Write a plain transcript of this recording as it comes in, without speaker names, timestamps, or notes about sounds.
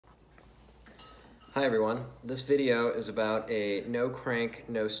Hi everyone, this video is about a no crank,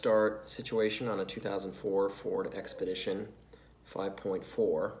 no start situation on a 2004 Ford Expedition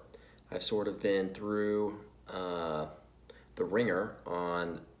 5.4. I've sort of been through the ringer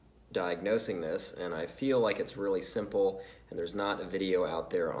on diagnosing this, and I feel like it's really simple and there's not a video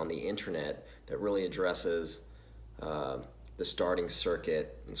out there on the internet that really addresses the starting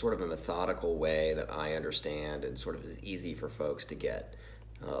circuit in sort of a methodical way that I understand and sort of is easy for folks to get.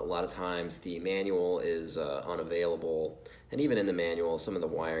 A lot of times the manual is unavailable, and even in the manual some of the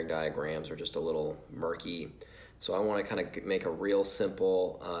wiring diagrams are just a little murky. So I want to kind of make a real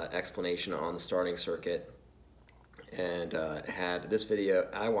simple explanation on the starting circuit, and had this video,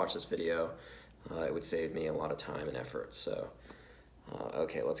 I watched this video, it would save me a lot of time and effort. So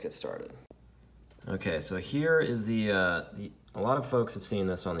okay, let's get started. Okay, so here is a lot of folks have seen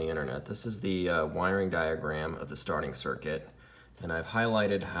this on the internet. This is the wiring diagram of the starting circuit. And I've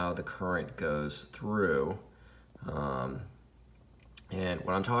highlighted how the current goes through. And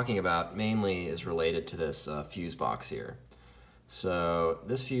what I'm talking about mainly is related to this fuse box here. So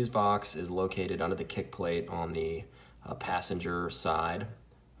this fuse box is located under the kick plate on the passenger side.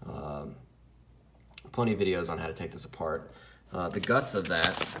 Plenty of videos on how to take this apart. The guts of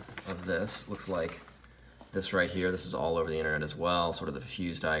this looks like this right here. This is all over the internet as well, sort of the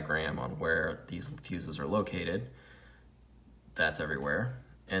fuse diagram on where these fuses are located. That's everywhere.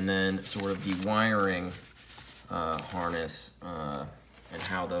 And then sort of the wiring harness and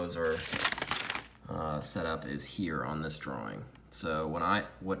how those are set up is here on this drawing. So what I've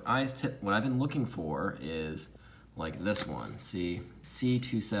been looking for is like this one. See,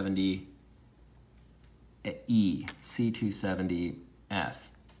 C270E, C270F,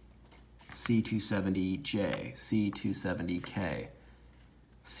 C270J, C270K,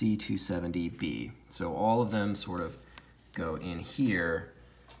 C270B. So all of them sort of go in here,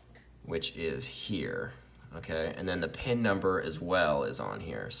 which is here, okay? And then the pin number as well is on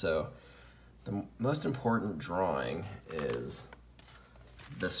here. So the most important drawing is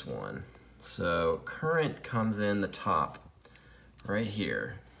this one. So current comes in the top right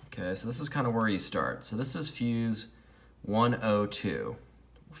here, okay? So this is kind of where you start. So this is fuse 102.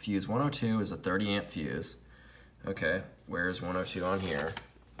 Fuse 102 is a 30 amp fuse. Okay, where's 102 on here?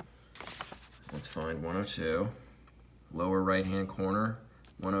 Let's find 102. Lower right hand corner,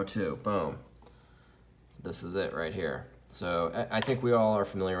 102, boom. This is it right here. So I think we all are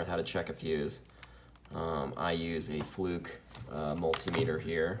familiar with how to check a fuse. I use a Fluke multimeter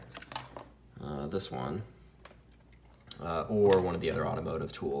here, this one, or one of the other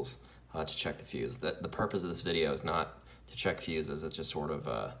automotive tools to check the fuse. The purpose of this video is not to check fuses, it's just sort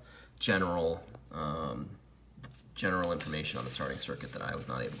of general information on the starting circuit that I was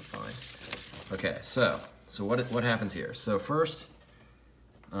not able to find. Okay, so what happens here? So first,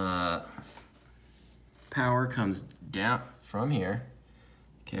 power comes down from here.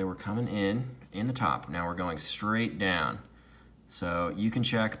 Okay, we're coming in the top. Now we're going straight down. So you can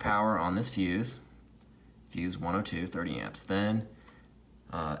check power on this fuse 102, 30 amps. Then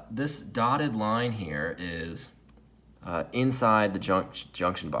this dotted line here is inside the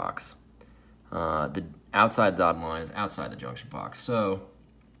junction box. The outside dotted line is outside the junction box. So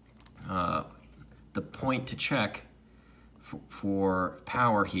the point to check for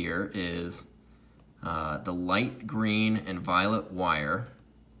power here is the light green and violet wire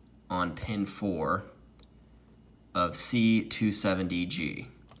on pin 4 of C270G.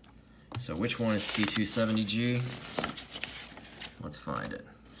 So which one is C270G? Let's find it.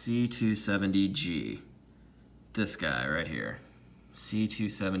 C270G. This guy right here.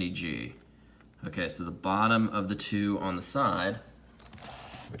 C270G. Okay, so the bottom of the two on the side,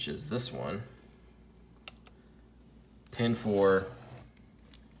 which is this one, pin 4,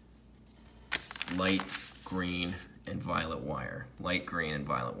 light green and violet wire. Light green and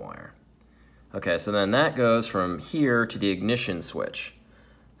violet wire. Okay, so then that goes from here to the ignition switch.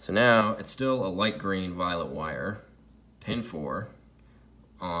 So now it's still a light green violet wire, pin 4,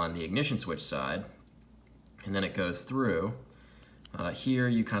 on the ignition switch side, and then it goes through. Here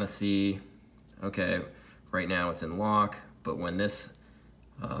you kind of see, okay, right now it's in lock, but when this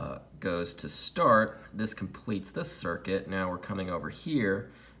goes to start, this completes this circuit. Now we're coming over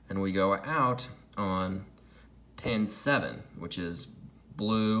here and we go out on pin 7, which is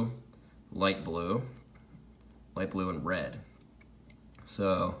blue, light blue and red.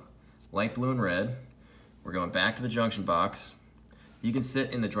 So light blue and red, we're going back to the junction box. You can sit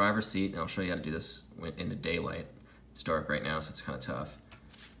in the driver's seat, and I'll show you how to do this in the daylight. It's dark right now, so it's kind of tough.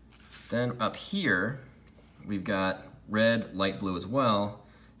 Then up here, we've got red, light blue as well,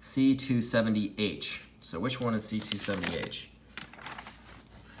 C270H. So which one is C270H?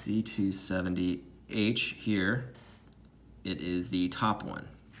 C270 H here, it is the top one.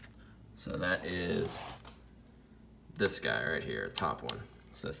 So that is this guy right here, the top one.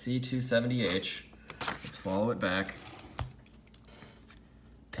 So C270H, let's follow it back.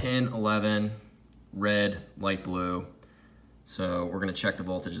 Pin 11, red, light blue. So we're gonna check the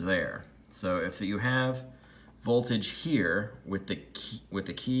voltage there. So if you have voltage here with the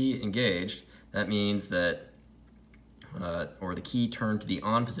key engaged, that means that, or the key turned to the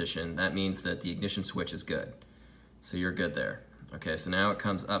on position, that means that the ignition switch is good. So you're good there. Okay, so now it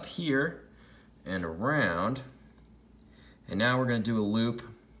comes up here and around, and now we're going to do a loop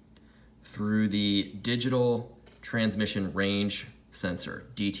through the digital transmission range sensor,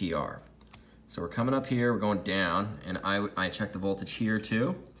 DTR. So we're coming up here, we're going down, and I check the voltage here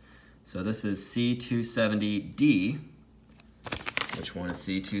too. So this is C270D. Which one is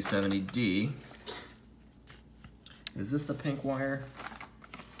C270D? Is this the pink wire?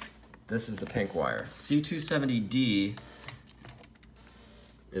 This is the pink wire. C270D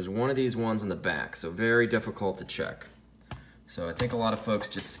is one of these ones in the back, so very difficult to check. So I think a lot of folks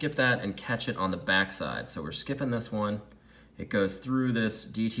just skip that and catch it on the back side. So we're skipping this one. It goes through this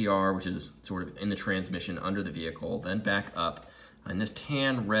DTR, which is sort of in the transmission under the vehicle, then back up, and this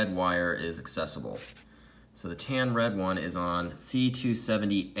tan red wire is accessible. So the tan red one is on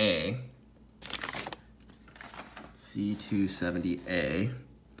C270A. C270A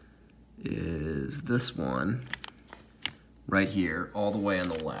is this one right here, all the way on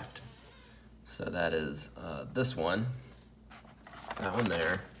the left. So that is this one, that one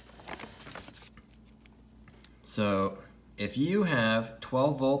there. So if you have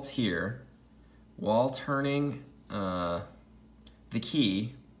 12 volts here while turning the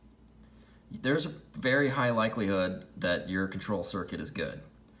key, there's a very high likelihood that your control circuit is good.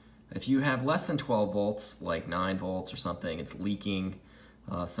 If you have less than 12 volts, like 9 volts or something, it's leaking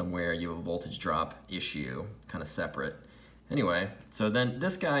somewhere, you have a voltage drop issue, kind of separate. Anyway, so then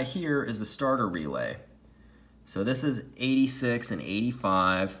this guy here is the starter relay. So this is 86 and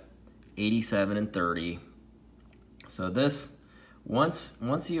 85, 87 and 30. So this, once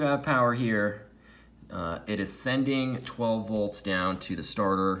you have power here, it is sending 12 volts down to the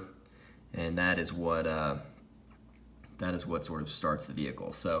starter, and that is what sort of starts the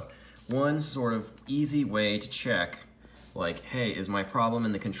vehicle. So one sort of easy way to check, like, hey, is my problem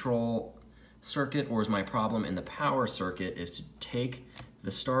in the control circuit or is my problem in the power circuit, is to take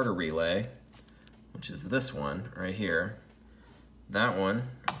the starter relay, which is this one right here, that one,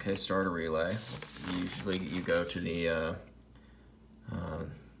 okay, starter relay. Usually you go to the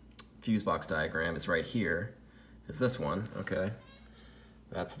fuse box diagram, it's right here, is this one, okay.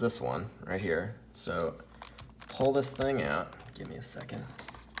 That's this one right here. So pull this thing out, give me a second.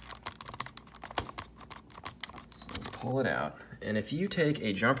 So pull it out, and if you take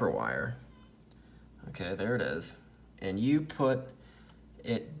a jumper wire, okay, there it is, and you put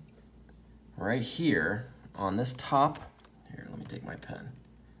it right here on this top, here, let me take my pen.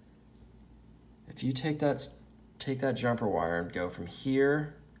 If you take that jumper wire and go from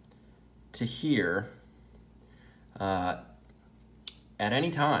here to here, at any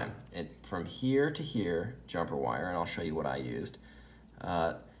time, from here to here, jumper wire, and I'll show you what I used,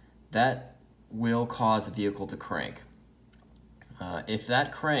 that will cause the vehicle to crank. If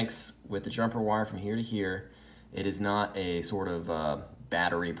that cranks with the jumper wire from here to here, it is not a sort of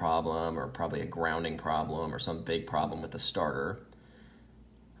battery problem or probably a grounding problem or some big problem with the starter.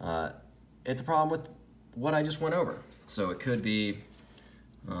 It's a problem with what I just went over. So it could be,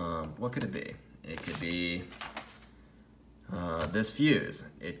 what could it be? It could be this fuse.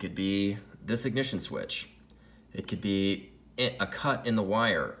 It could be this ignition switch. It could be a cut in the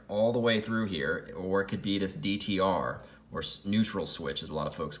wire all the way through here, or it could be this DTR, or neutral switch as a lot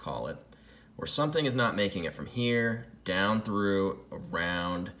of folks call it, or something is not making it from here, down through,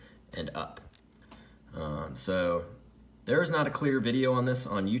 around, and up. So there is not a clear video on this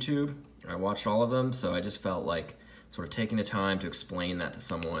on YouTube. I watched all of them, so I just felt like sort of taking the time to explain that to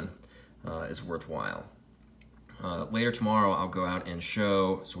someone is worthwhile. Later tomorrow, I'll go out and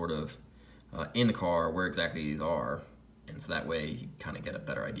show sort of in the car where exactly these are, and so that way you kind of get a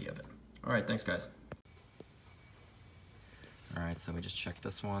better idea of it. All right, thanks guys. All right, so we just checked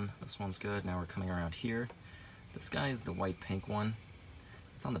this one. This one's good. Now we're coming around here. This guy is the white pink one.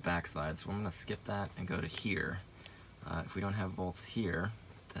 It's on the back side, so I'm gonna skip that and go to here. If we don't have volts here,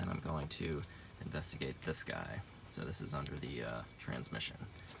 then I'm going to investigate this guy. So this is under the transmission.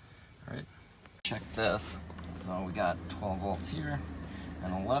 All right, check this. So we got 12 volts here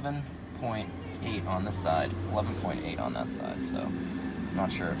and 11.8 on this side, 11.8 on that side. So I'm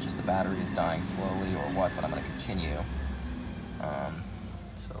not sure if just the battery is dying slowly or what, but I'm gonna continue.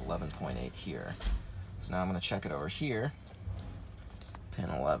 so 11.8 here. So now I'm going to check it over here, pin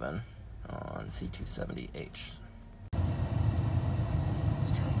 11 on C270H.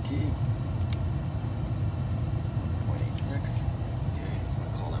 Let's turn the key. 1.86. Okay, I'm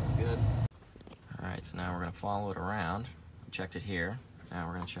going to call that one good. Alright, so now we're going to follow it around. We checked it here. Now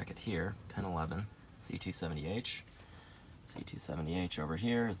we're going to check it here, pin 11, C270H. C270H over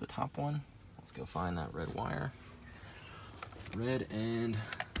here is the top one. Let's go find that red wire. Red and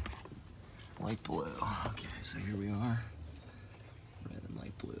light blue. Okay, so here we are. Red and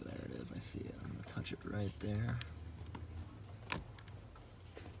light blue, there it is, I see it. I'm gonna touch it right there.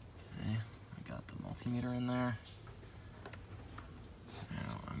 Okay, I got the multimeter in there.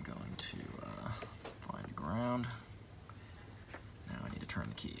 Now I'm going to find a ground. Now I need to turn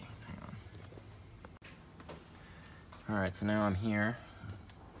the key, hang on. Alright, so now I'm here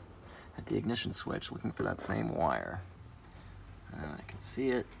at the ignition switch looking for that same wire. I can see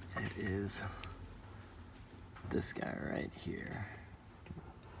it. It is this guy right here.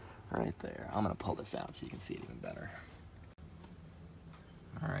 Right there. I'm going to pull this out so you can see it even better.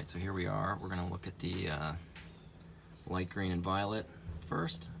 Alright, so here we are. We're going to look at the light green and violet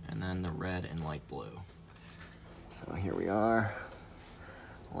first, and then the red and light blue. So here we are.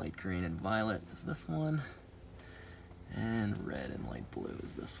 Light green and violet is this one, and red and light blue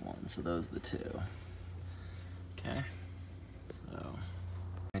is this one. So those are the two. Okay.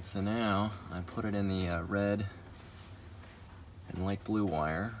 So now I put it in the red and light blue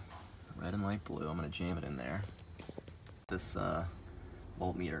wire. Red and light blue, I'm going to jam it in there. This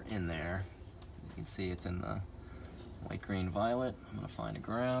voltmeter in there. You can see it's in the light green violet. I'm going to find a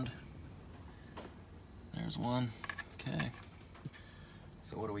ground. There's one. Okay.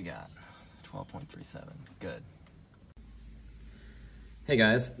 So what do we got? 12.37. Good. Hey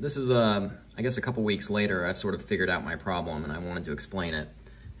guys, this is I guess a couple weeks later I've sort of figured out my problem and I wanted to explain it.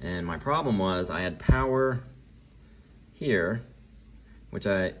 And my problem was I had power here, which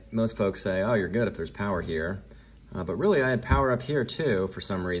most folks say, oh, you're good if there's power here. But really I had power up here too for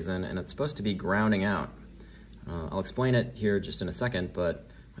some reason, and it's supposed to be grounding out. I'll explain it here just in a second, but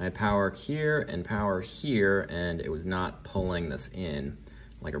I had power here, and it was not pulling this in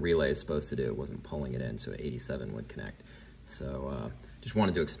like a relay is supposed to do. It wasn't pulling it in, so 87 would connect. So just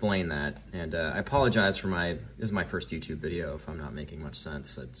wanted to explain that, and I apologize for this is my first YouTube video if I'm not making much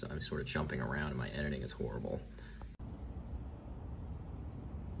sense. I'm sort of jumping around and my editing is horrible.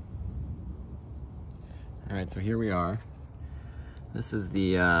 Alright, so here we are. This is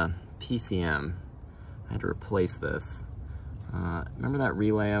the PCM. I had to replace this. Remember that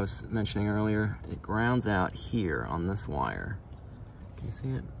relay I was mentioning earlier? It grounds out here on this wire. Can you see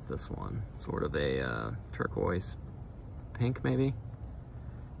it? It's this one. Sort of a turquoise pink maybe.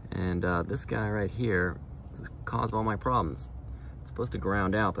 And this guy right here caused all my problems. It's supposed to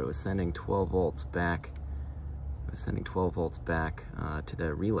ground out, but it was sending 12 volts back. It was sending 12 volts back to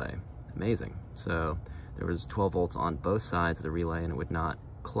the relay. Amazing. So there was 12 volts on both sides of the relay and it would not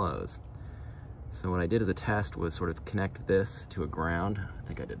close. So what I did as a test was sort of connect this to a ground. I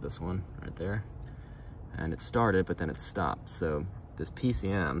think I did this one right there. And it started, but then it stopped. So this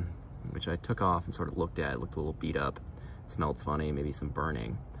PCM, which I took off and sort of looked at, it looked a little beat up, smelled funny, maybe some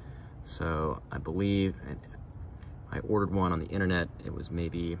burning. So I believe I ordered one on the internet. It was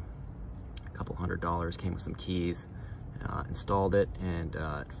maybe a couple $100, came with some keys, installed it, and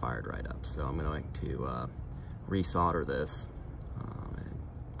it fired right up. So I'm going to resolder this and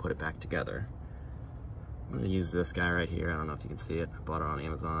put it back together. I'm going to use this guy right here. I don't know if you can see it. I bought it on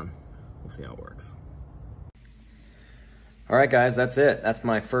Amazon. We'll see how it works. All right, guys, that's it. That's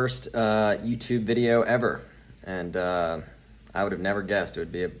my first YouTube video ever. And I would have never guessed it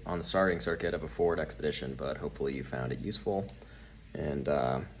would be on the starting circuit of a Ford Expedition, but hopefully you found it useful. And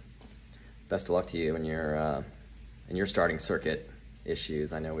best of luck to you in your starting circuit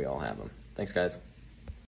issues. I know we all have them. Thanks, guys.